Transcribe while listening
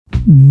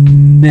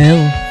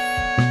MILF,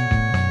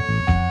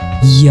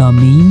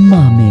 Yummy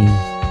Mummy,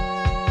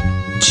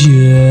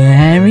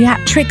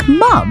 Geriatric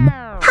Mum?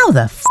 How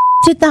the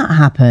did that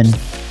happen?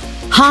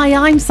 Hi,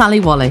 I'm Sally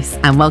Wallace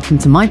and welcome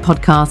to my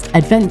podcast,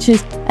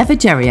 Adventures of a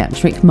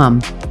Geriatric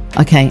Mum.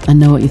 Okay, I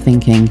know what you're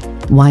thinking.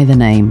 Why the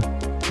name?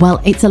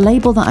 Well, it's a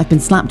label that I've been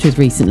slapped with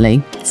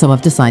recently, so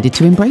I've decided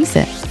to embrace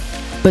it.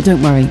 But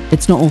don't worry,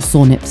 it's not all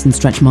sore nips and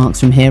stretch marks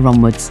from here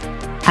onwards.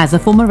 As a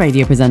former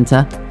radio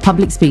presenter,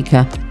 public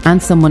speaker,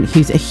 and someone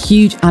who's a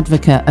huge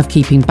advocate of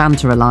keeping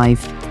banter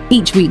alive,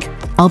 each week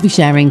I'll be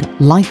sharing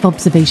life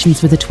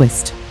observations with a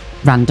twist,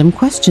 random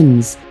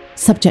questions,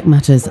 subject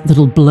matters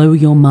that'll blow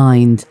your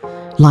mind,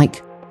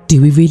 like,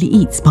 do we really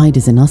eat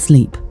spiders in our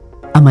sleep?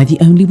 Am I the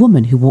only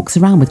woman who walks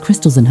around with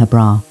crystals in her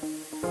bra?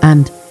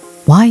 And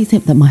why is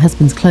it that my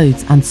husband's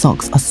clothes and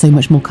socks are so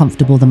much more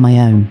comfortable than my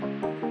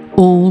own?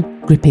 All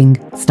gripping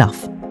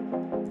stuff.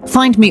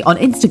 Find me on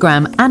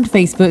Instagram and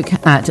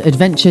Facebook at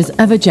Adventures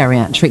of a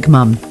Geriatric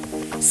Mum.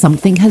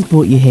 Something has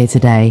brought you here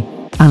today,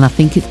 and I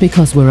think it's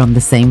because we're on the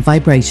same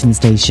vibration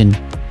station.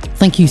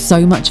 Thank you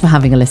so much for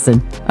having a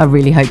listen. I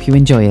really hope you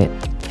enjoy it.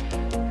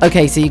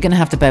 Okay, so you're going to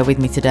have to bear with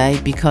me today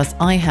because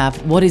I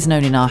have what is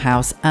known in our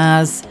house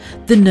as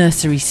the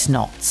nursery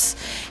snots.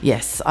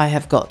 Yes, I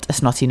have got a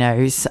snotty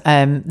nose.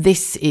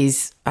 This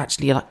is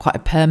actually like quite a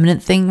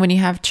permanent thing when you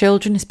have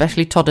children,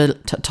 especially toddlers.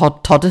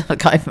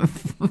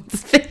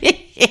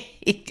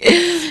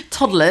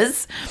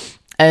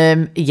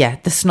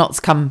 The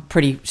snots come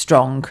pretty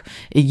strong.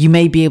 You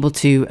may be able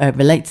to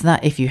relate to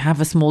that if you have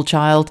a small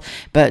child,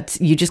 but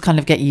you just kind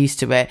of get used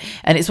to it.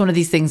 And it's one of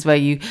these things where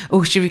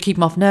should we keep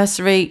them off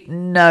nursery?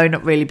 No,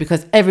 not really,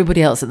 because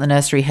everybody else at the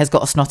nursery has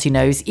got a snotty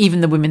nose.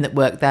 Even the women that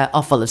work there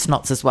are full of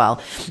snots as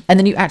well. And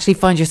then you actually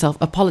find yourself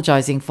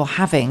apologising for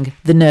having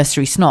the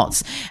nursery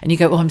snots. And you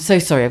go, I'm so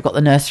sorry, I've got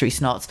the nursery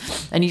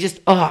snots. And you just,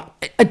 I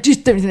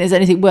just don't think there's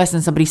anything worse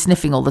than somebody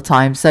sniffing all the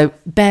time. So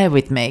bear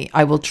with me.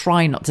 I will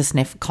try not to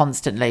sniff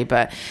constantly,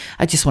 but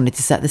I just wanted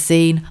to set the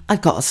scene.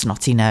 I've got a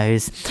snotty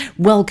nose.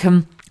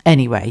 Welcome.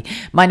 Anyway,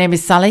 my name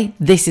is Sally.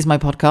 This is my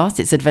podcast.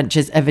 It's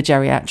Adventures of a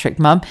Geriatric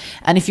Mum.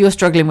 And if you're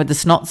struggling with the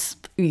snots,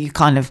 you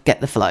kind of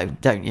get the flow,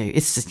 don't you?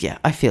 It's just,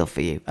 I feel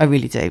for you. I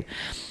really do.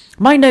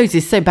 My nose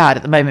is so bad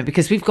at the moment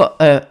because we've got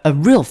a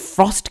real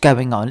frost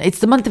going on. It's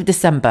the month of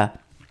December.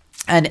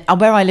 And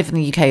where I live in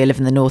the UK, I live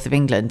in the north of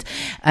England,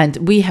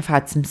 and we have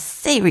had some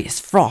serious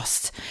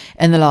frost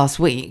in the last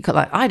week.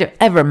 Like, I don't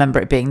ever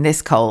remember it being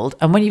this cold.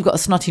 And when you've got a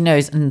snotty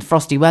nose and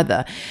frosty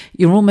weather,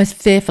 you're almost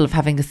fearful of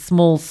having a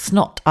small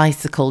snot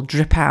icicle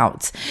drip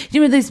out.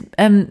 You know those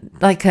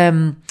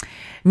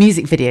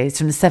music videos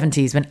from the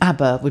 70s when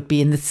ABBA would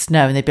be in the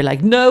snow and they'd be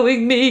like,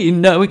 knowing me,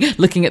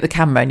 looking at the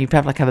camera, and you'd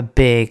have a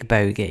big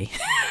bogey.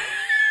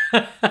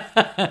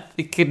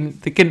 They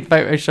couldn't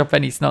Photoshop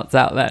any snots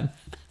out then.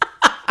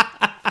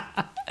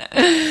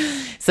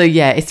 So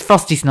it's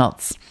frosty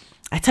snots.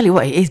 I tell you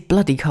what, it is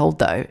bloody cold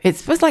though.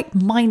 It was like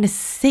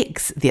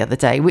 -6 the other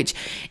day, which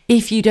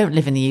if you don't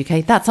live in the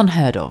UK, that's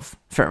unheard of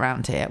for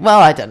around here. Well,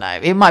 I don't know.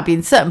 It might be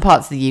in certain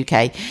parts of the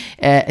UK,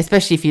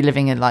 especially if you're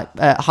living in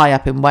high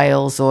up in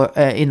Wales or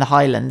in the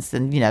Highlands,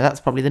 then, that's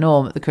probably the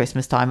norm at the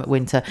Christmas time at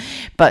winter.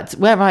 But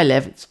where I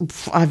live,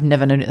 I've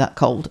never known it that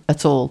cold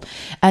at all.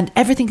 And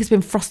everything has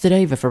been frosted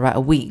over for about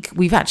a week.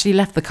 We've actually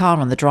left the car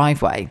on the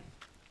driveway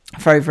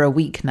for over a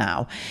week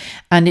now,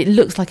 and it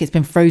looks like it's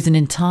been frozen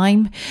in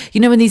time. You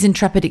know when these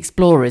intrepid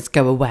explorers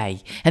go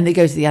away and they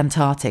go to the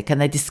Antarctic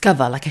and they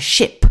discover like a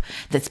ship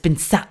that's been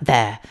sat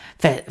there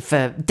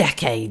for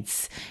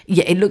decades.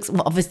 It looks,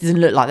 well, obviously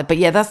doesn't look like that, but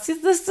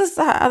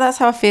that's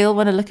how I feel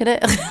when I look at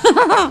it.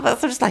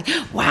 That's just like,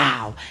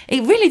 wow,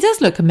 it really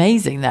does look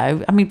amazing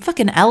though. I mean,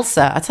 fucking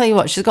Elsa, I tell you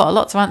what, she's got a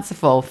lot to answer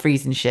for,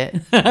 freezing shit.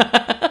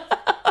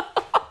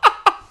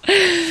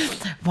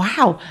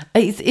 Wow,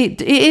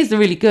 it is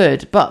really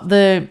good, but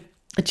do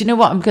you know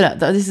what,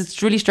 this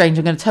is really strange,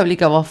 I'm going to totally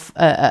go off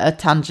a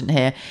tangent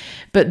here,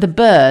 but the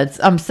birds,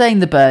 I'm saying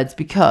the birds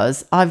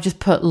because I've just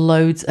put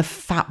loads of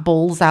fat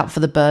balls out for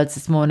the birds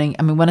this morning.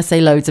 I mean, when I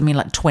say loads, I mean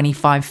like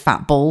 25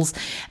 fat balls,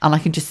 and I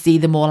can just see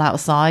them all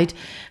outside,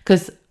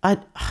 because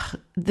I've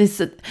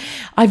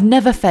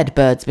never fed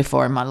birds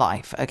before in my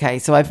life, okay,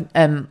 so I've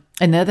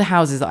in the other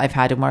houses that I've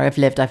had and where I've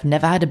lived, I've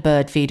never had a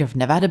bird feeder. I've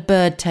never had a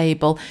bird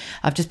table.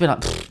 I've just been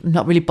like,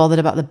 not really bothered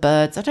about the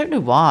birds. I don't know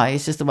why.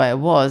 It's just the way it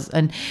was.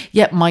 And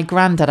yet my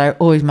granddad, I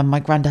always remember my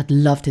granddad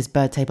loved his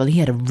bird table. He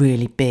had a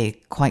really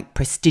big, quite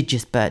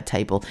prestigious bird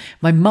table.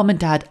 My mum and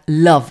dad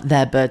love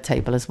their bird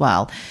table as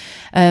well.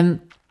 And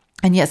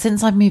yet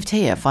since I've moved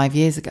here 5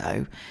 years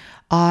ago,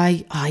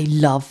 I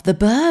love the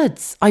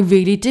birds. I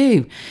really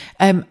do.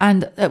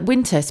 And at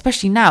winter,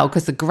 especially now,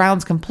 because the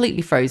ground's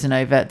completely frozen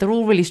over, they're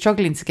all really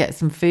struggling to get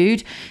some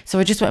food. So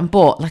I just went and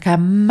bought like a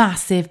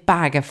massive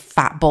bag of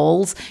fat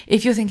balls.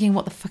 If you're thinking,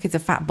 what the fuck is a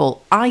fat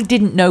ball? I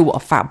didn't know what a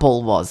fat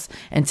ball was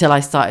until I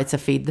started to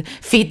feed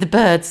the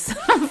birds.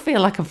 I feel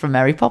like I'm from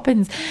Mary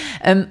Poppins.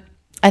 And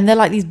they're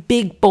like these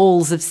big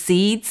balls of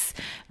seeds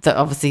that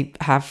obviously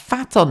have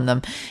fat on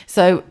them.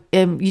 So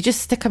you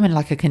just stick them in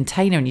like a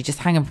container and you just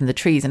hang them from the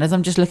trees. And as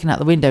I'm just looking out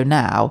the window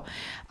now,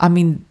 I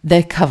mean,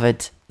 they're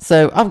covered.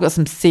 So I've got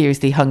some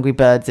seriously hungry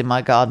birds in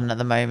my garden at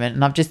the moment,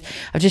 and I've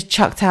just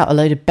chucked out a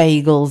load of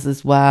bagels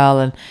as well.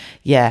 And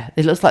yeah,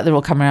 it looks like they're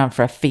all coming around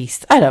for a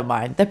feast. I don't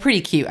mind. They're pretty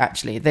cute,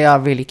 actually. They are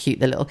really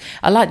cute.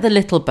 I like the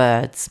little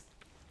birds.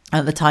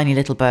 And the tiny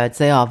little birds,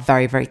 they are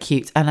very, very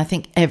cute. And I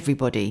think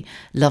everybody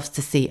loves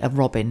to see a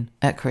robin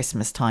at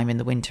Christmas time in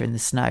the winter in the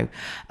snow.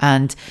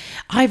 And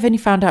I've only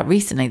found out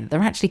recently that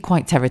they're actually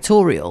quite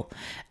territorial.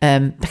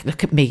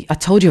 Look at me. I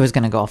told you I was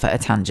going to go off at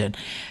a tangent.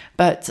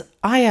 But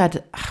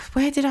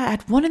where did I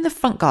had one in the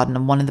front garden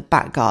and one in the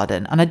back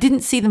garden, and I didn't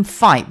see them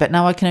fight, but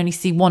now I can only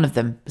see one of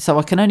them, so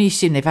I can only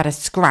assume they've had a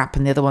scrap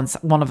and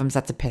one of them's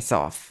had to piss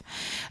off,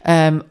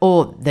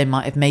 or they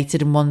might have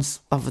mated and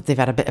they've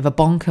had a bit of a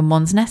bonk and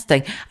one's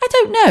nesting. I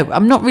don't know.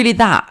 I'm not really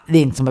that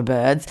into my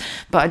birds,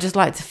 but I just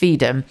like to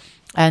feed them.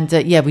 And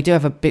we have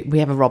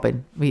a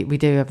robin. We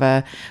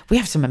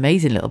have some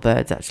amazing little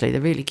birds, actually. They're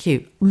really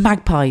cute.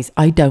 Magpies,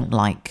 I don't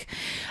like.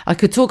 I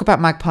could talk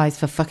about magpies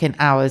for fucking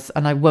hours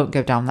and I won't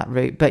go down that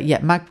route. But yeah,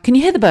 can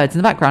you hear the birds in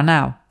the background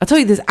now? I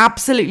told you there's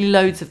absolutely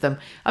loads of them.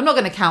 I'm not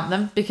going to count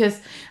them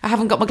because I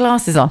haven't got my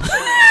glasses on.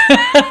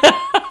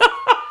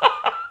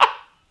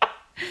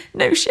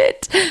 No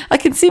shit. I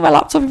can see my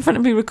laptop in front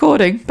of me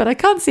recording, but I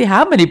can't see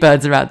how many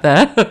birds are out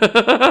there.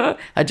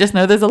 I just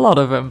know there's a lot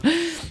of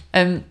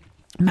them.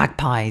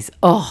 Magpies.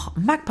 Oh,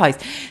 magpies.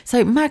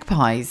 So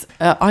magpies,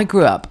 I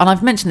grew up, and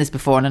I've mentioned this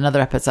before in another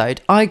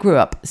episode, I grew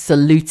up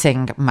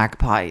saluting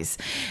magpies.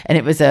 And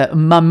it was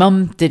my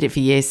mum did it for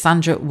years.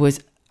 Sandra was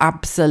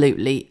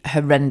absolutely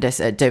horrendous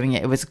at doing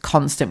it. It was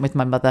constant with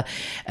my mother.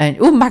 And,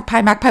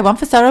 magpie, one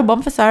for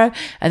Sarah.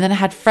 And then I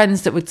had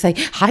friends that would say,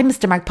 hi,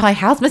 Mr. Magpie,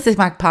 how's Mrs.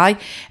 Magpie?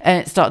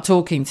 And start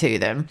talking to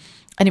them.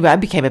 Anyway, I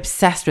became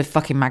obsessed with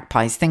fucking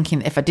magpies,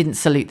 thinking if I didn't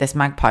salute this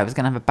magpie, I was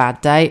going to have a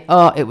bad day.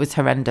 Oh, it was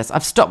horrendous.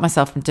 I've stopped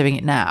myself from doing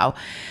it now,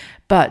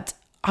 but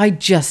I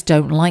just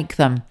don't like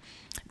them.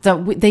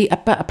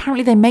 But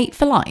apparently they mate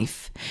for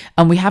life,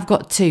 and we have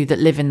got two that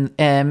live in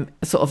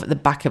sort of at the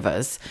back of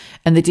us,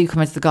 and they do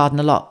come into the garden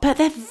a lot. But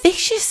they're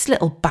vicious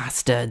little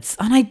bastards,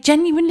 and I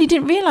genuinely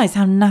didn't realise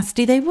how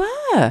nasty they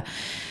were.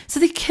 So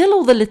they kill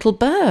all the little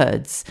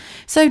birds.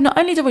 So not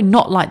only do I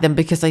not like them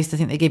because I used to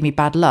think they gave me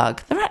bad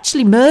luck, they're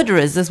actually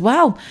murderers as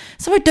well.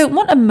 So I don't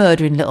want a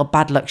murdering little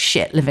bad luck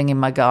shit living in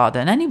my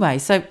garden anyway.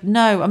 So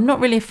no, I'm not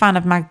really a fan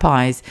of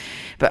magpies.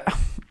 But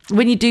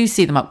when you do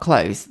see them up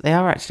close, they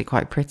are actually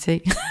quite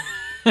pretty.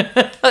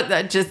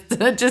 I just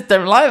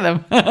don't like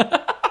them.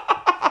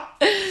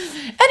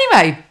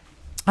 Anyway,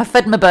 I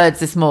fed my birds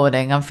this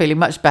morning. I'm feeling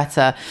much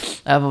better.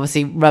 I've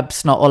obviously rubbed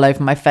snot all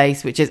over my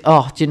face, which is,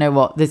 do you know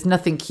what? There's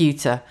nothing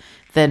cuter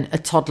than a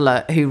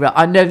toddler who,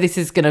 I know this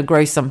is going to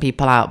gross some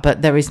people out,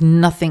 but there is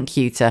nothing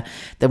cuter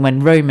than when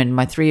Roman,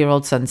 my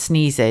 3-year-old son,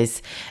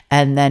 sneezes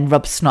and then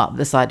rubs snot up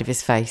the side of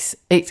his face.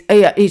 It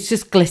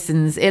just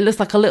glistens. It looks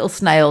like a little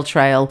snail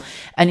trail.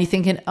 And you're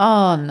thinking,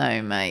 oh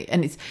no, mate.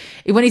 And it's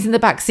when he's in the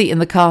back seat in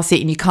the car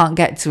seat and you can't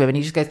get to him and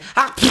he just goes,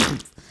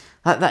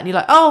 like that, and you're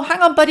like, oh, hang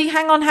on, buddy,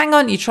 hang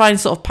on. You try and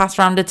sort of pass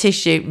around a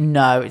tissue.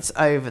 No, it's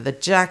over the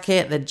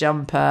jacket, the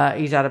jumper.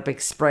 He's had a big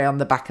spray on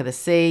the back of the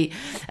seat,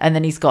 and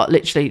then he's got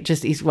literally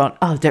he's gone,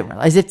 oh, don't worry,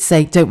 as if to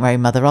say, don't worry,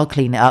 mother, I'll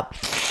clean it up,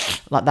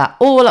 like that,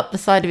 all up the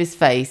side of his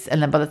face.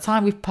 And then by the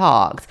time we've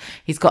parked,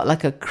 he's got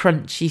like a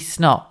crunchy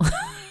snot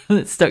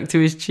that's stuck to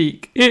his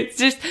cheek. It's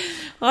just,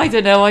 I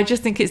don't know, I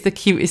just think it's the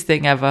cutest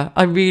thing ever.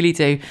 I really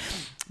do.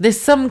 There's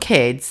some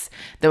kids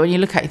that when you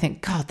look at it, you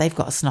think, God, they've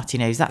got a snotty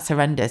nose. That's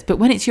horrendous. But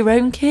when it's your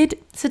own kid,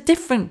 it's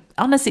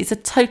honestly, it's a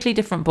totally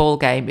different ball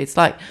game. It's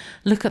like,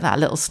 look at that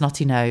little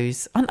snotty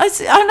nose. And I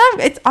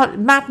know, it's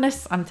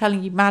madness. I'm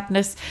telling you,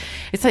 madness.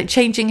 It's like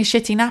changing a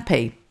shitty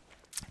nappy.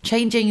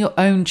 Changing your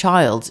own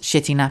child's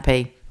shitty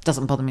nappy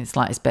doesn't bother me the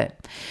slightest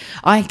bit.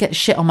 I get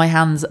shit on my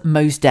hands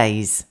most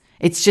days.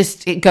 It's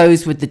just, it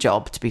goes with the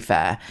job, to be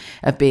fair,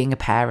 of being a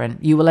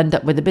parent. You will end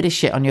up with a bit of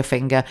shit on your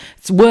finger.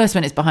 It's worse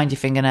when it's behind your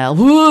fingernail.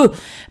 Woo!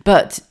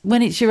 But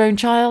when it's your own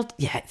child,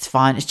 yeah, it's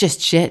fine. It's just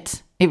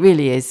shit. It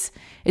really is.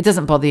 It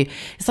doesn't bother you.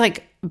 It's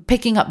like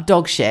picking up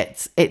dog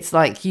shit. It's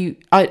like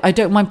I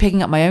don't mind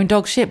picking up my own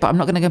dog shit, but I'm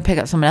not going to go pick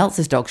up someone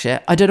else's dog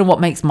shit. I don't know what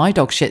makes my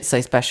dog shit so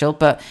special,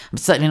 but I'm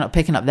certainly not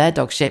picking up their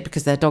dog shit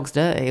because their dog's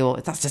dirty, or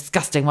that's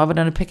disgusting. Why would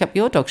I pick up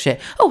your dog shit?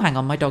 Oh, hang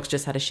on, my dog's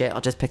just had a shit.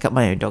 I'll just pick up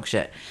my own dog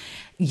shit.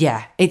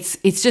 Yeah, it's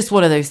just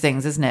one of those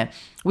things, isn't it?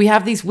 We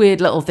have these weird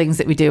little things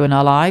that we do in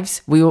our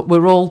lives.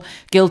 We're all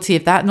guilty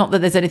of that. Not that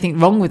there's anything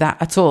wrong with that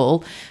at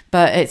all,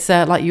 but it's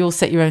like you all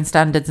set your own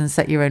standards and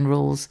set your own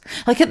rules.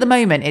 Like at the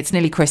moment, it's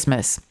nearly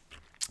Christmas.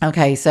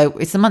 Okay, so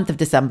it's the month of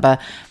December.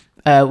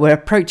 We're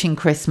approaching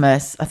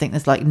Christmas. I think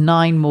there's like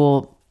 9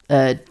 more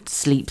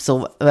sleeps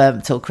or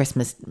till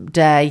Christmas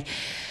Day.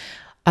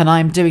 And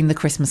I'm doing the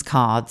Christmas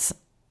cards.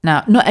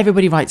 Now, not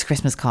everybody writes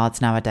Christmas cards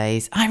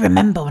nowadays. I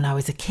remember when I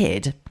was a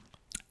kid,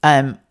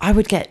 I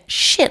would get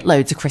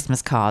shitloads of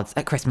Christmas cards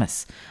at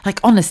Christmas. Like,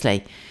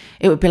 honestly,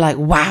 it would be like,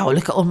 wow,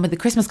 look at all the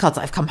Christmas cards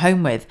that I've come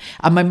home with.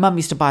 And my mum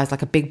used to buy us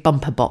like a big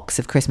bumper box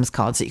of Christmas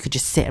cards that you could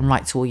just sit and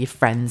write to all your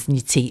friends and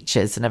your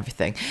teachers and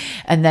everything.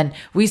 And then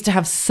we used to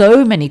have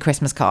so many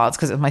Christmas cards,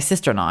 because it was my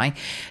sister and I,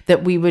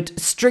 that we would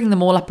string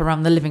them all up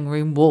around the living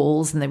room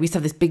walls. And then we used to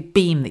have this big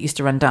beam that used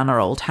to run down our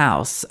old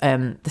house,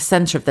 the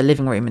centre of the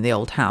living room in the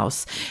old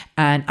house.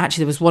 And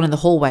actually there was one in the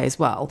hallway as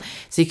well.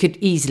 So you could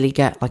easily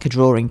get like a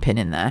drawing pin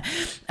in there.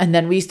 And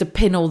then we used to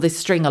pin all this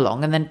string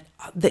along, and then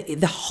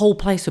the whole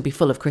place would be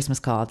full of Christmas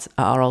cards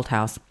at our old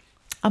house.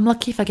 I'm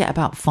lucky if I get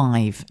about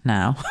 5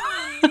 now.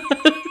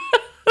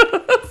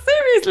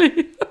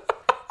 Seriously.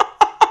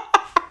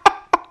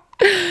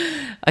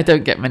 I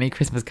don't get many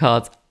Christmas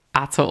cards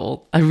at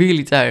all. I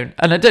really don't.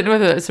 And I don't know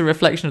whether it's a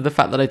reflection of the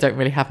fact that I don't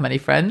really have many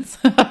friends.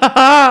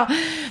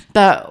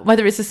 But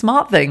whether it's a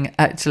smart thing,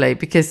 actually,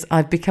 because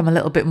I've become a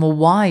little bit more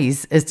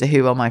wise as to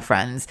who are my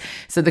friends.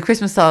 So the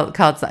Christmas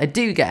cards that I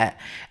do get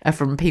are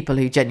from people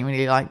who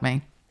genuinely like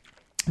me.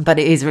 But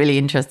it is really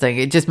interesting.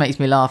 It just makes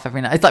me laugh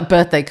every night. It's like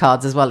birthday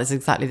cards as well. It's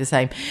exactly the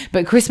same.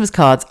 But Christmas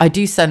cards, I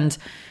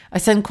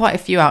send quite a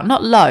few out.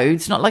 Not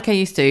loads, not like I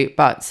used to,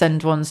 but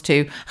send ones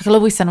to, I can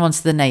always send ones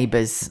to the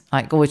neighbours.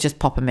 Like always just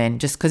pop them in,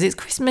 just because it's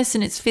Christmas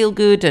and it's feel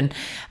good. And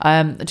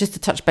just to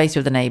touch base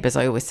with the neighbours,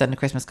 I always send the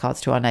Christmas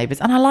cards to our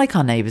neighbours. And I like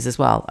our neighbours as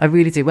well. I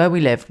really do. Where we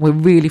live, we're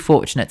really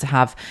fortunate to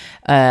have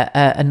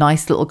a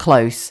nice little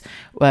close.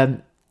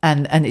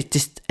 And it's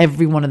just,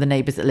 every one of the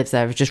neighbours that lives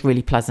there is just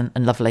really pleasant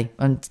and lovely.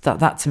 And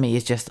that to me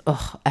is just,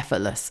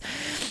 effortless.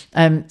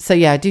 So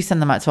yeah, I do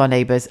send them out to our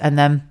neighbours. And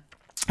then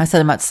I send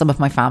them out to some of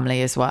my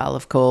family as well,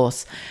 of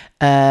course.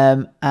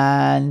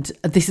 And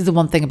this is the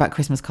one thing about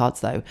Christmas cards,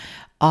 though.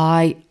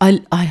 I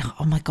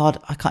oh my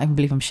God, I can't even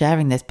believe I'm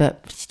sharing this.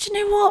 But do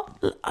you know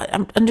what?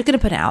 I'm just going to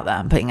put it out there.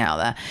 I'm putting it out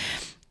there.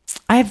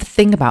 I have a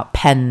thing about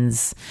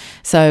pens.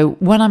 So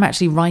when I'm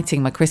actually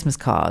writing my Christmas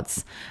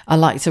cards, I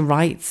like to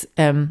write,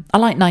 I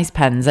like nice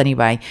pens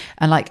anyway.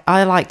 And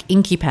I like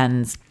inky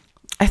pens.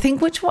 I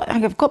think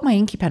I've got my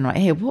inky pen right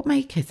here. What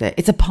make is it?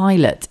 It's a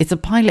Pilot. It's a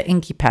Pilot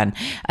inky pen.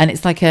 And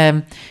it's like,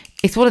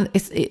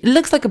 it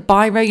looks like a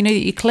biro, that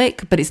you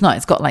click, but it's not.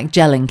 It's got like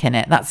gel ink in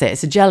it. That's it.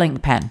 It's a gel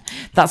ink pen.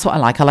 That's what I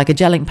like. I like a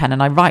gel ink pen,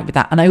 and I write with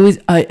that. And I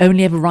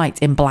only ever write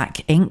in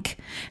black ink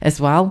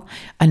as well.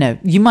 I know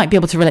you might be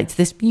able to relate to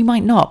this, you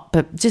might not,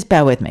 but just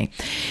bear with me.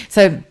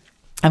 So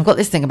I've got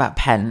this thing about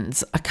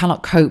pens. I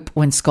cannot cope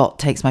when Scott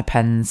takes my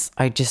pens.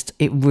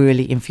 It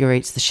really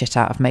infuriates the shit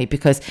out of me,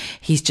 because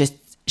he's just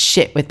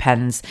shit with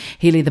pens.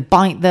 He'll either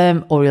bite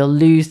them or he'll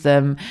lose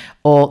them,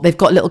 or they've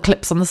got little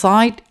clips on the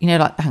side,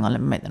 like, hang on,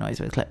 let me make the noise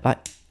with a clip, like,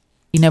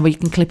 where you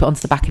can clip it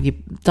onto the back of your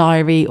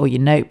diary or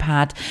your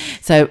notepad.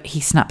 So he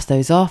snaps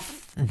those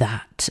off.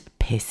 That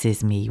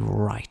pisses me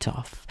right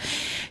off.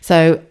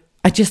 So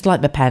I just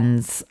like the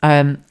pens.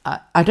 I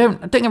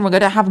don't get me wrong, I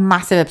don't have a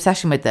massive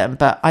obsession with them,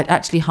 but I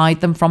actually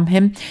hide them from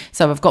him.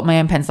 So I've got my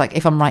own pens, like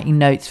if I'm writing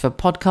notes for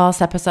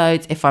podcast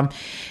episodes, if I'm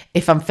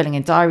filling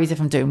in diaries,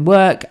 if I'm doing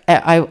work,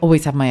 I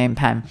always have my own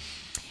pen.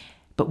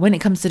 But when it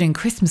comes to doing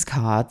Christmas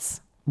cards,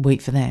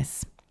 wait for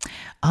this,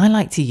 I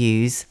like to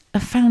use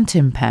a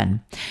fountain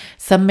pen.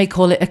 Some may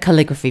call it a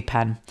calligraphy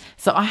pen.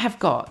 So I have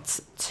got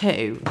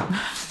 2.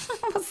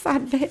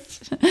 Sad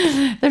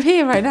bitch. They're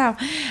here right now.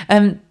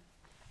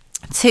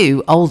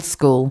 2 old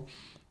school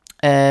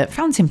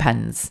fountain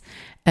pens.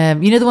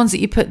 The ones that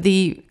you put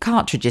the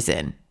cartridges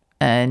in.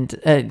 And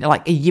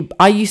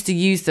I used to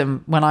use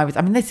them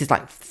when this is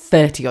like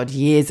 30 odd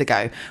years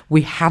ago.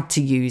 We had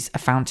to use a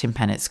fountain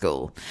pen at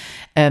school.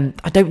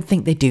 I don't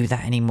think they do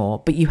that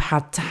anymore, but you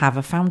had to have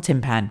a fountain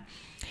pen.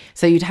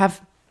 So you'd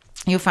have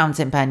your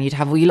fountain pen, you'd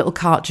have all your little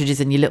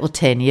cartridges in your little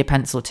tin, your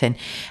pencil tin,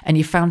 and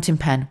your fountain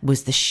pen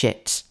was the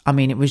shit.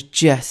 It was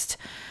just,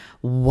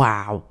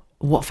 wow.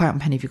 What fountain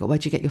pen have you got?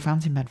 Where'd you get your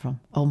fountain pen from?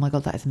 Oh my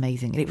God, that is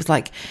amazing. And it was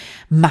like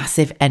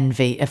massive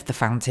envy of the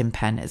fountain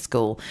pen at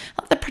school.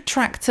 Like the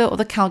protractor or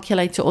the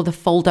calculator or the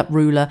fold-up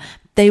ruler,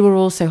 they were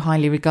also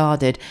highly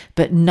regarded,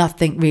 but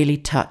nothing really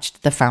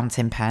touched the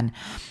fountain pen.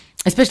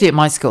 Especially at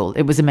my school,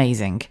 it was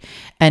amazing.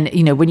 And,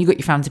 when you got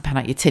your fountain pen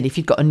out your tin, if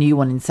you'd got a new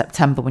one in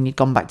September when you'd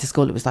gone back to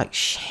school, it was like,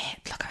 shit,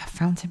 look at a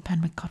fountain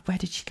pen. My God, where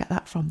did she get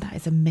that from? That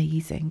is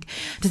amazing.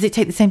 Does it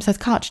take the same size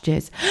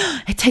cartridges?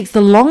 It takes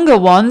the longer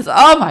ones.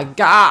 Oh my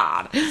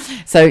God.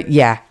 So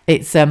yeah,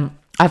 it's,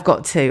 I've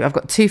got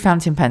 2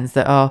 fountain pens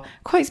that are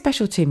quite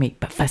special to me.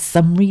 But for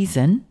some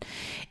reason,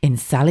 in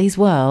Sally's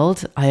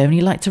world, I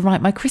only like to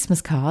write my Christmas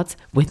cards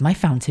with my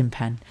fountain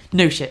pen.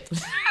 No shit.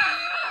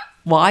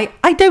 Why?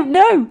 I don't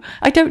know.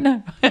 I don't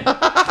know.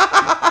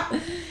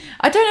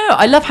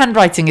 I love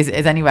handwriting as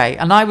anyway.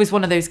 And I was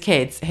one of those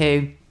kids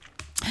who,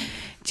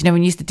 when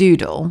you used to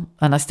doodle,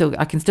 and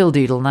I can still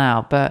doodle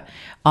now, but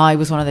I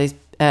was one of those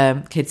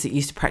kids that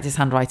used to practice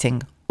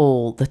handwriting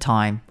all the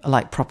time,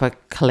 like proper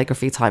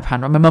calligraphy type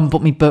handwriting. My mum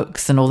bought me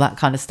books and all that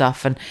kind of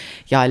stuff. And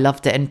yeah, I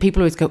loved it. And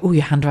people always go, oh,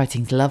 your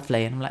handwriting's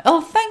lovely. And I'm like,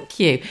 oh, thank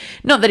you.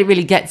 Not that it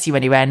really gets you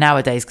anywhere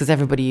nowadays, because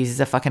everybody uses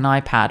a fucking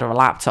iPad or a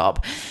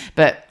laptop.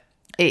 But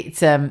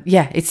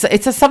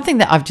it's something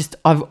that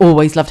I've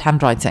always loved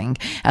handwriting,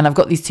 and I've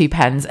got these 2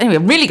 pens. Anyway,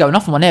 I'm really going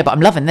off on one here, but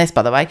I'm loving this,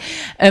 by the way.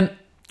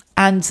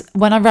 And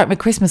when I write my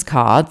Christmas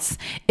cards,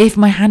 if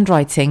my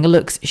handwriting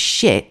looks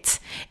shit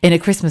in a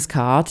Christmas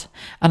card,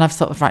 and I've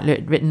sort of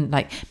written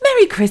like,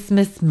 Merry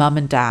Christmas, Mum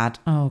and Dad.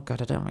 Oh,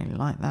 God, I don't really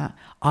like that.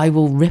 I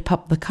will rip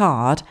up the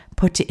card,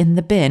 put it in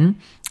the bin,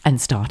 and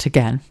start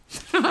again.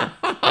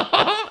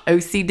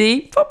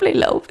 OCD? Probably a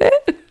little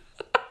bit.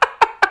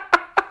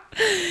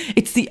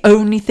 It's the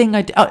only thing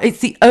it's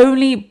the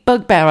only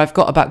bugbear I've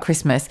got about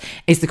Christmas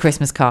is the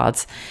Christmas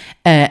cards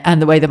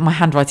and the way that my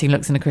handwriting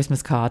looks in a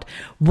Christmas card.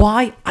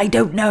 Why? I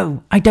don't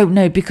know,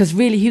 because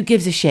really, who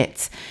gives a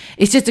shit?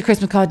 It's just a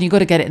Christmas card and you've got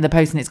to get it in the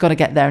post and it's got to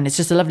get there, and it's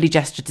just a lovely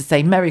gesture to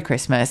say Merry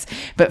Christmas.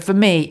 But for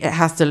me, it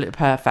has to look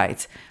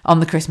perfect on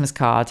the Christmas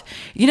card.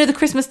 You know, the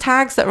Christmas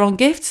tags that are on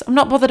gifts? I'm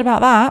not bothered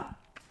about that.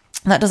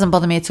 That doesn't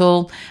bother me at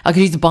all. I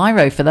could use a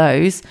biro for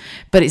those,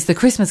 but it's the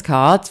Christmas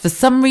cards. For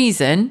some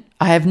reason,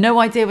 I have no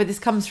idea where this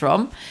comes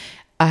from.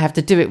 I have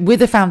to do it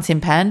with a fountain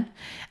pen,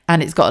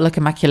 and it's got to look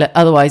immaculate.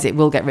 Otherwise, it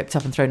will get ripped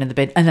up and thrown in the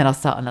bin, and then I'll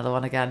start another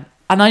one again.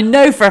 And I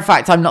know for a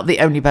fact I'm not the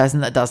only person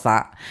that does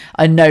that.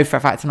 I know for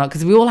a fact I'm not,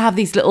 because we all have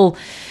these little...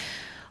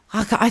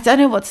 I don't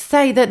know what to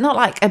say. They're not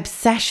like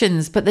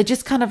obsessions, but they're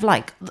just kind of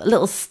like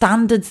little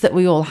standards that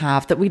we all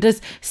have, that we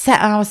just set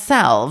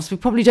ourselves. We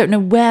probably don't know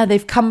where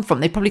they've come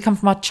from. They probably come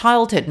from our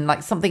childhood and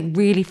like something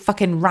really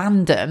fucking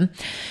random.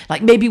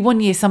 Like maybe one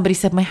year somebody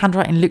said my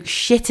handwriting looked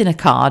shit in a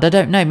card. I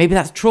don't know. Maybe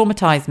that's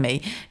traumatized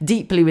me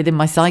deeply within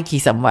my psyche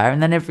somewhere.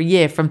 And then every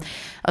year from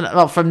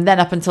then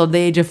up until the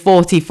age of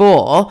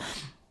 44...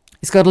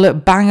 it's got to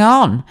look bang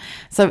on.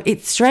 So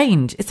it's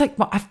strange. It's like,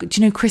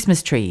 do you know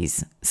Christmas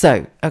trees?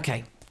 So,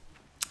 okay.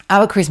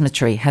 Our Christmas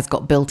tree has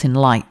got built-in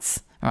lights,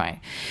 right?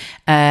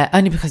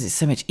 Only because it's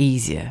so much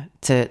easier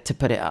to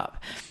put it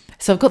up.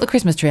 So I've got the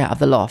Christmas tree out of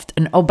the loft.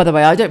 And oh, by the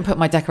way, I don't put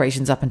my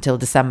decorations up until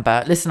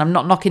December. Listen, I'm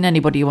not knocking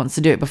anybody who wants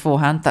to do it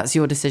beforehand. That's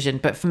your decision.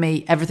 But for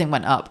me, everything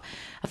went up.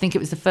 I think it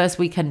was the first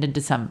weekend in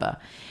December.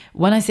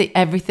 When I say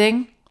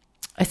everything,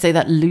 I say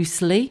that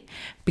loosely,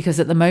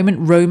 because at the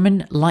moment,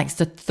 Roman likes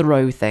to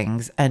throw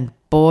things. And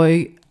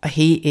boy,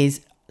 he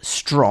is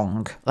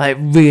strong, like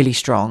really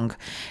strong.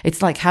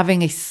 It's like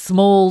having a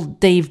small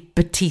Dave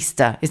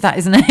Bautista. Is that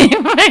his name?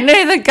 I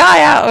know, the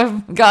guy out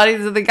of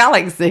Guardians of the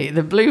Galaxy,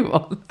 the blue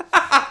one.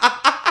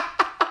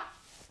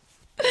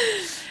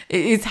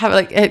 It's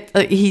having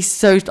he's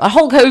so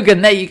Hulk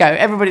Hogan. There you go.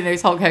 Everybody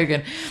knows Hulk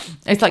Hogan.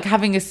 It's like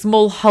having a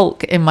small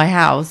Hulk in my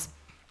house,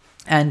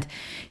 and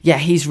yeah,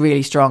 he's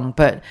really strong.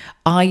 But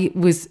I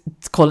was,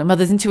 call it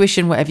mother's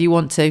intuition, whatever you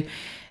want to.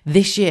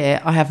 This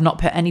year, I have not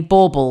put any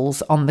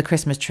baubles on the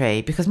Christmas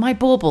tree, because my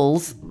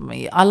baubles,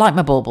 I like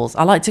my baubles.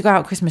 I like to go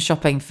out Christmas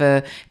shopping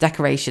for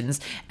decorations.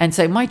 And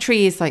so my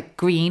tree is like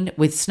green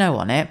with snow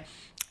on it.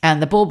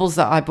 And the baubles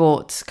that I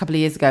bought a couple of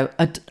years ago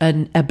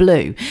are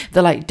blue.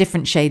 They're like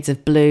different shades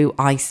of blue,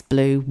 ice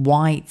blue,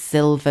 white,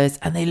 silvers,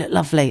 and they look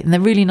lovely and they're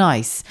really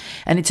nice.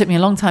 And it took me a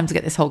long time to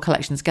get this whole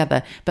collection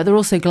together, but they're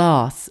also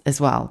glass as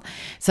well.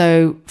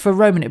 So for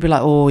Roman, it'd be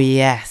like, oh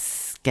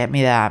yes, get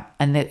me that.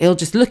 And he'll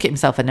just look at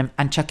himself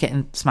and chuck it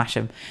and smash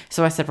him.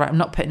 So I said, right, I'm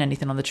not putting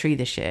anything on the tree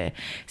this year.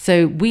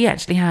 So we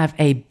actually have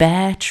a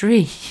bare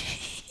tree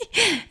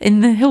in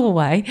the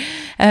hallway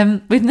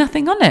with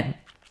nothing on it.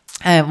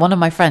 One of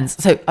my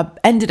friends, so I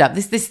ended up,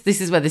 this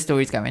is where this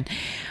story's going.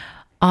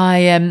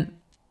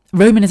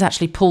 Roman has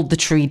actually pulled the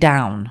tree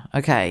down.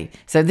 Okay.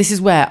 So this is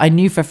where I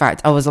knew for a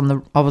fact I was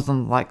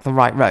on like the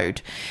right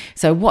road.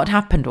 So what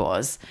happened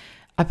was,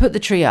 I put the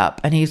tree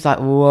up and he was like,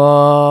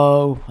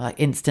 whoa, like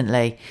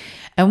instantly.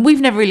 And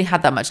we've never really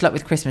had that much luck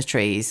with Christmas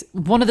trees.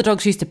 One of the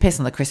dogs used to piss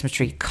on the Christmas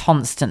tree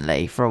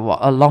constantly for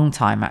a long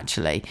time,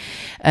 actually.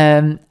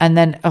 And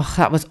then,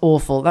 that was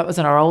awful. That was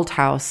in our old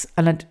house.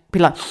 And I'd be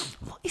like,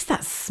 what is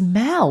that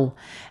smell?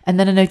 And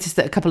then I noticed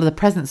that a couple of the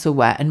presents were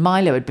wet and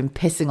Milo had been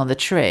pissing on the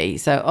tree.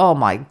 So, oh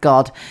my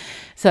God.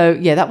 So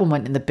yeah, that one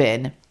went in the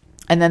bin.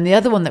 And then the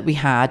other one that we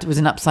had was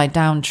an upside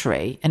down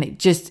tree. And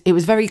it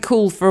was very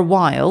cool for a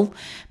while.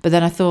 But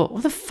then I thought,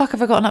 what the fuck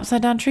have I got an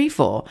upside down tree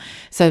for?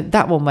 So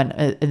that one went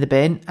in the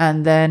bin.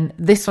 And then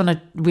this one,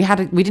 we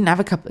didn't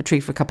have a tree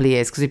for a couple of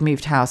years because we'd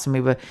moved house and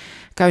we were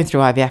going through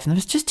IVF and there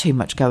was just too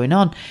much going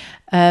on.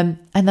 And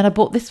then I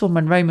bought this one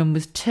when Roman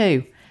was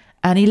 2.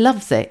 And he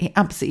loves it. He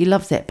absolutely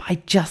loves it. But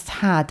I just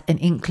had an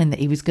inkling that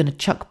he was going to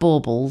chuck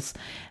baubles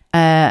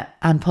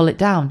and pull it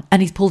down.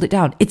 And he's pulled it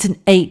down. It's an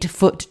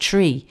 8-foot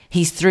tree.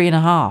 He's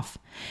 3.5.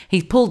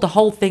 He's pulled the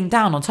whole thing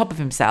down on top of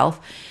himself.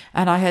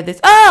 And I heard this,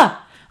 I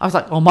was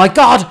like, oh my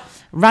God,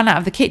 ran out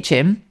of the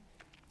kitchen.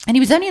 And he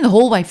was only in the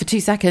hallway for 2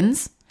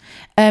 seconds.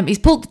 He's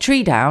pulled the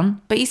tree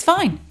down, but he's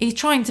fine. He's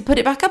trying to put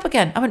it back up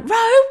again. I went, Ro,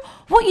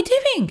 what are you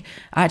doing?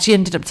 I actually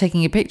ended up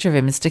taking a picture of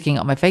him and sticking it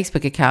on my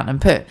Facebook account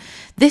and put,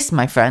 this,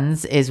 my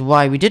friends, is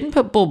why we didn't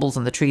put baubles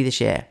on the tree this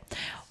year.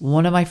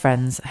 One of my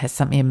friends has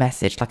sent me a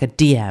message, like a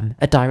DM,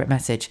 a direct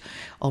message.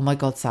 Oh my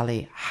God,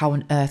 Sally, how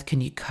on earth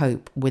can you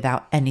cope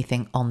without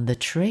anything on the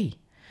tree?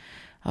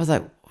 I was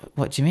like,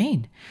 What do you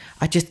mean?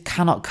 I just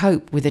cannot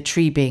cope with a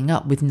tree being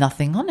up with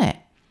nothing on it.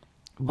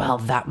 Well,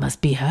 that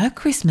must be her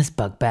Christmas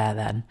bugbear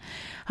then.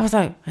 I was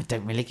like, I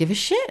don't really give a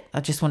shit. I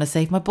just want to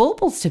save my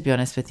baubles, to be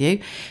honest with you.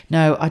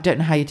 No, I don't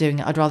know how you're doing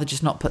it. I'd rather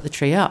just not put the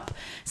tree up.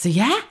 So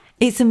yeah,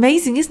 it's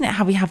amazing, isn't it,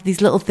 how we have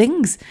these little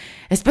things,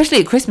 especially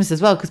at Christmas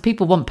as well, because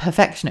people want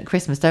perfection at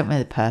Christmas, don't we?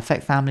 The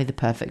perfect family, the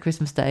perfect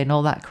Christmas day and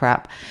all that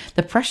crap.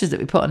 The pressures that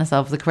we put on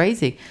ourselves are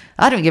crazy.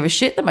 I don't give a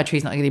shit that my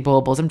tree's not getting any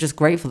baubles. I'm just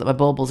grateful that my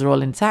baubles are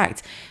all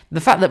intact. The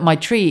fact that my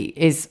tree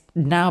is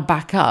now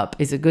back up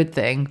is a good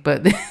thing,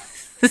 but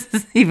this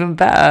is even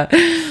better.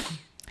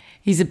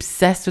 He's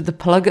obsessed with the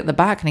plug at the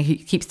back and he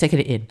keeps taking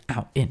it in,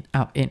 out, in,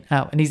 out, in,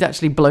 out. And he's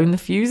actually blown the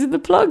fuse in the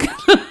plug.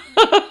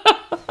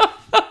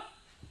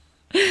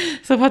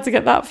 So I've had to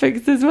get that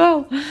fixed as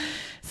well.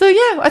 So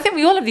yeah, I think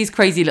we all have these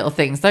crazy little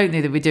things, don't we,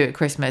 that we do at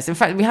Christmas. In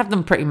fact, we have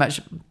them pretty much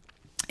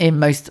in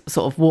most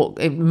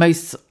in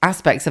most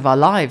aspects of our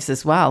lives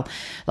as well.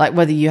 Like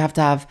whether you have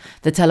to have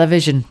the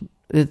television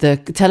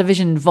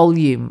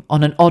volume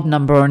on an odd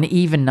number or an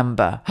even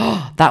number.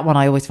 That one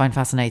I always find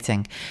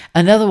fascinating.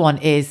 Another one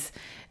is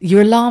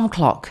your alarm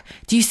clock.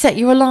 Do you set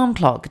your alarm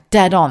clock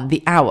dead on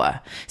the hour?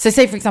 So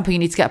say, for example, you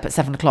need to get up at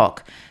 7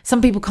 o'clock.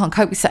 Some people can't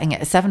cope with setting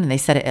it at 7 and they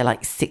set it at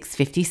like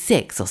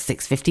 6:56 or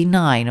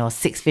 6:59 or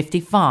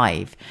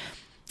 6:55.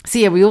 So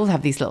yeah, we all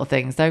have these little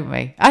things, don't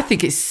we? I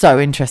think it's so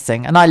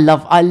interesting. And I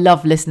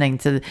love listening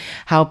to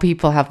how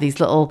people have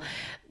these little,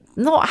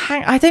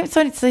 I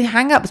don't say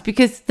hang-ups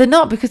because they're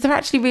not, because they're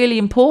actually really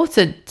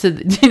important to,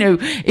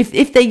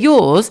 if they're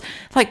yours,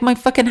 like my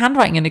fucking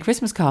handwriting in a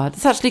Christmas card,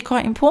 it's actually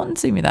quite important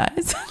to me, that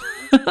is.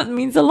 It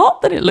means a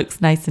lot that it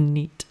looks nice and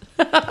neat.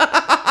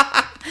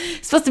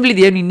 It's possibly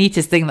the only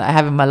neatest thing that I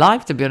have in my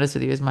life, to be honest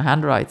with you, is my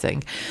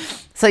handwriting.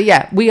 So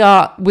yeah,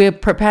 we're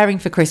preparing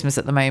for Christmas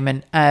at the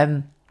moment.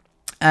 And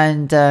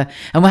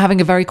we're having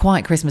a very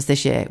quiet Christmas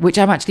this year, which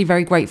I'm actually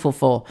very grateful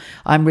for.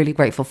 I'm really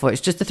grateful for. It's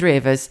just the three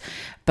of us,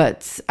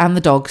 and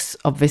the dogs,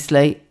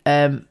 obviously.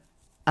 And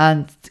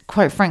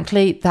quite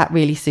frankly, that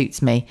really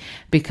suits me,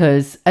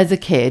 because as a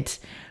kid,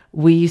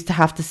 we used to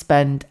have to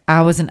spend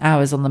hours and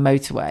hours on the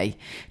motorway,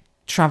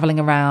 traveling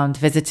around,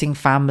 visiting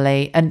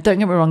family. And don't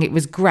get me wrong, it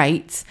was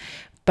great.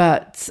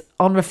 But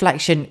on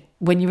reflection,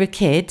 when you're a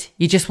kid,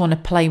 you just want to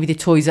play with your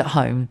toys at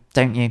home,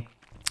 don't you?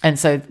 And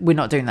so we're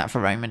not doing that for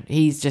Roman.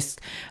 He's just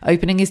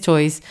opening his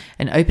toys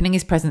and opening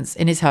his presents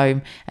in his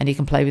home, and he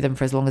can play with them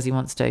for as long as he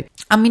wants to.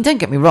 I mean, don't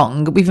get me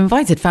wrong, we've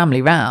invited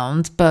family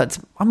round, but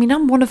I mean,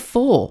 I'm one of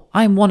four.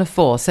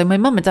 So my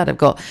mum and dad have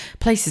got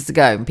places to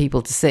go and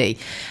people to see.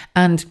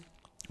 And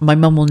my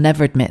mum will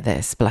never admit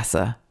this, bless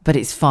her, but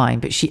it's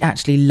fine. But she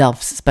actually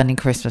loves spending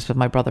Christmas with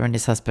my brother and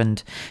his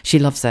husband. She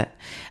loves it.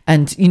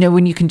 And,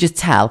 when you can just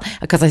tell,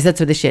 because I said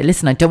to her this year,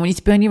 listen, I don't want you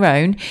to be on your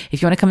own.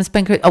 If you want to come and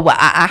spend Christmas,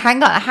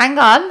 hang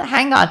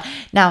on.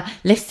 Now,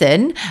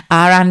 listen,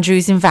 our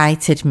Andrew's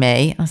invited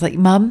me. I was like,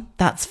 Mum,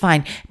 that's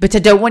fine. But I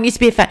don't want you to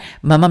be offended.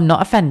 Mum, I'm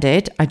not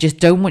offended. I just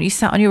don't want you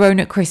sat on your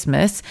own at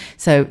Christmas.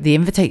 So the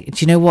invitation,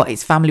 do you know what?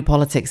 It's family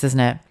politics, isn't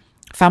it?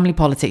 Family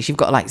politics. You've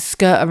got to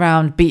skirt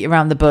around, beat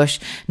around the bush,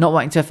 not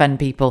wanting to offend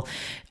people.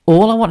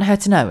 All I want her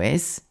to know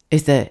is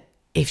that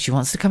if she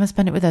wants to come and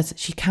spend it with us,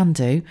 she can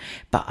do.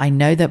 But I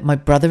know that my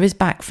brother is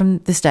back from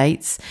the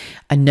States.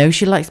 I know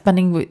she likes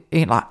spending,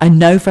 I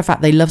know for a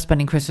fact they love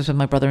spending Christmas with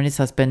my brother and his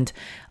husband.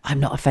 I'm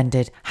not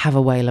offended. Have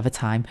a whale of a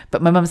time.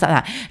 But my mum's like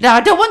that. No,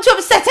 I don't want to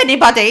upset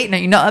anybody. No,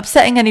 you're not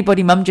upsetting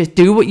anybody, Mum. Just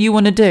do what you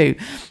want to do.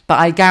 But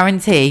I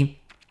guarantee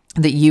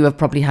that you have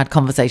probably had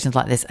conversations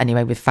like this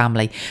anyway with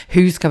family.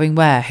 Who's going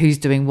where? Who's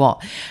doing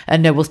what?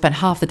 And no, we'll spend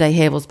half the day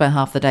here, we'll spend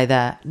half the day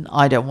there.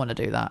 I don't want to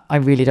do that. I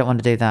really don't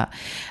want to do that.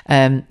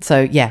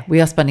 So yeah,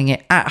 we are spending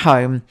it at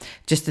home,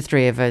 just the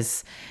three of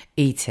us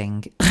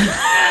eating.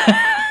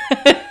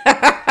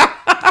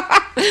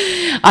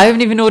 I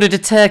haven't even ordered a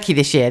turkey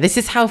this year. This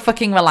is how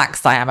fucking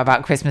relaxed I am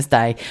about Christmas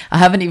Day. I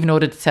haven't even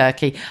ordered a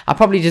turkey. I'll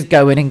probably just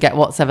go in and get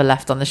what's ever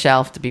left on the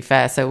shelf, to be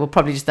fair. So we'll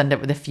probably just end up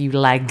with a few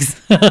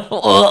legs.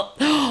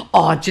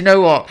 Oh, do you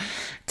know what?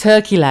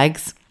 Turkey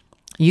legs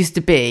used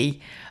to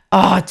be...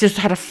 I just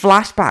had a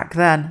flashback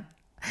then.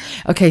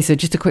 Okay, so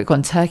just a quick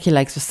one. Turkey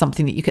legs was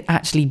something that you could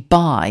actually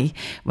buy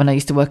when I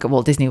used to work at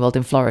Walt Disney World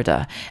in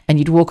Florida. And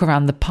you'd walk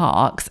around the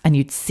parks and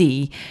you'd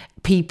see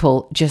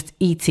people just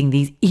eating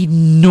these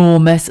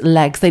enormous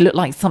legs. They look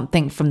like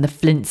something from the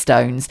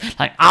Flintstones.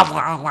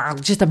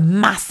 Just a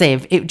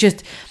massive... It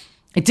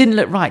didn't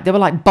look right. They were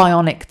like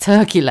bionic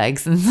turkey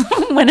legs. And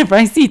whenever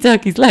I see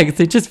turkey's legs,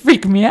 they just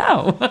freak me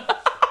out.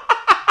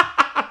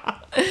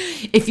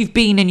 If you've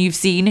been and you've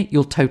seen,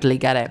 you'll totally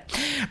get it.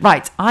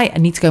 Right, I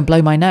need to go and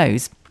blow my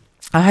nose.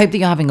 I hope that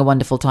you're having a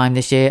wonderful time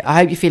this year. I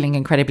hope you're feeling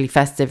incredibly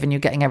festive and you're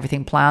getting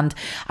everything planned.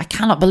 I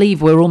cannot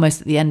believe we're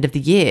almost at the end of the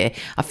year.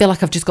 I feel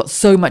like I've just got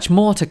so much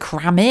more to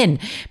cram in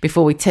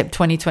before we tip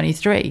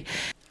 2023.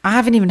 I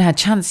haven't even had a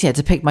chance yet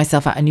to pick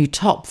myself out a new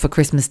top for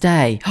Christmas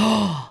Day.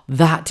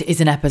 That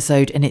is an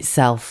episode in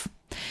itself.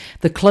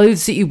 The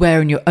clothes that you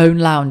wear in your own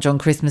lounge on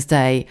Christmas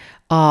Day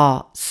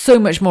are so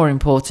much more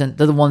important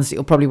than the ones that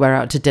you'll probably wear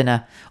out to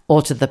dinner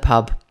or to the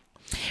pub.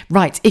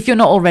 Right, if you're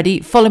not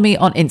already, follow me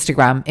on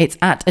Instagram. It's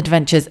at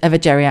Adventures of a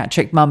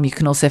Geriatric Mum. You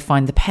can also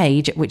find the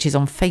page, which is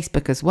on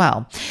Facebook as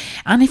well.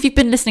 And if you've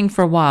been listening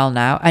for a while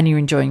now and you're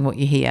enjoying what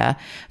you hear,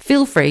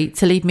 feel free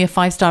to leave me a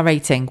 5-star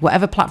rating,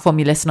 whatever platform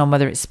you listen on,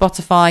 whether it's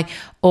Spotify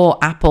or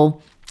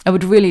Apple. I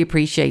would really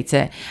appreciate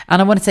it.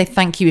 And I want to say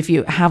thank you if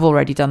you have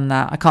already done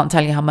that. I can't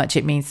tell you how much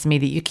it means to me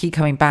that you keep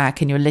coming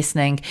back and you're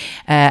listening,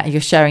 you're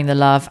sharing the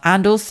love,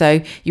 and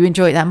also you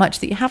enjoy it that much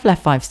that you have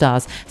left 5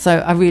 stars. So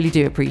I really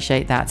do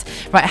appreciate that.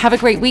 Right, have a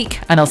great week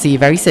and I'll see you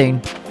very soon.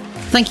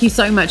 Thank you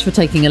so much for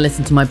taking a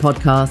listen to my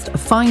podcast.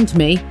 Find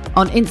me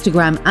on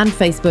Instagram and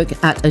Facebook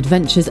at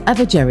Adventures of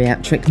a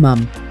Geriatric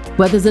Mum,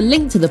 where there's a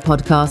link to the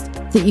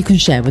podcast that you can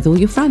share with all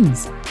your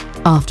friends.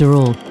 After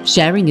all,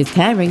 sharing is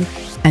caring,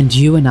 and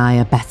you and I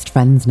are best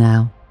friends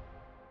now.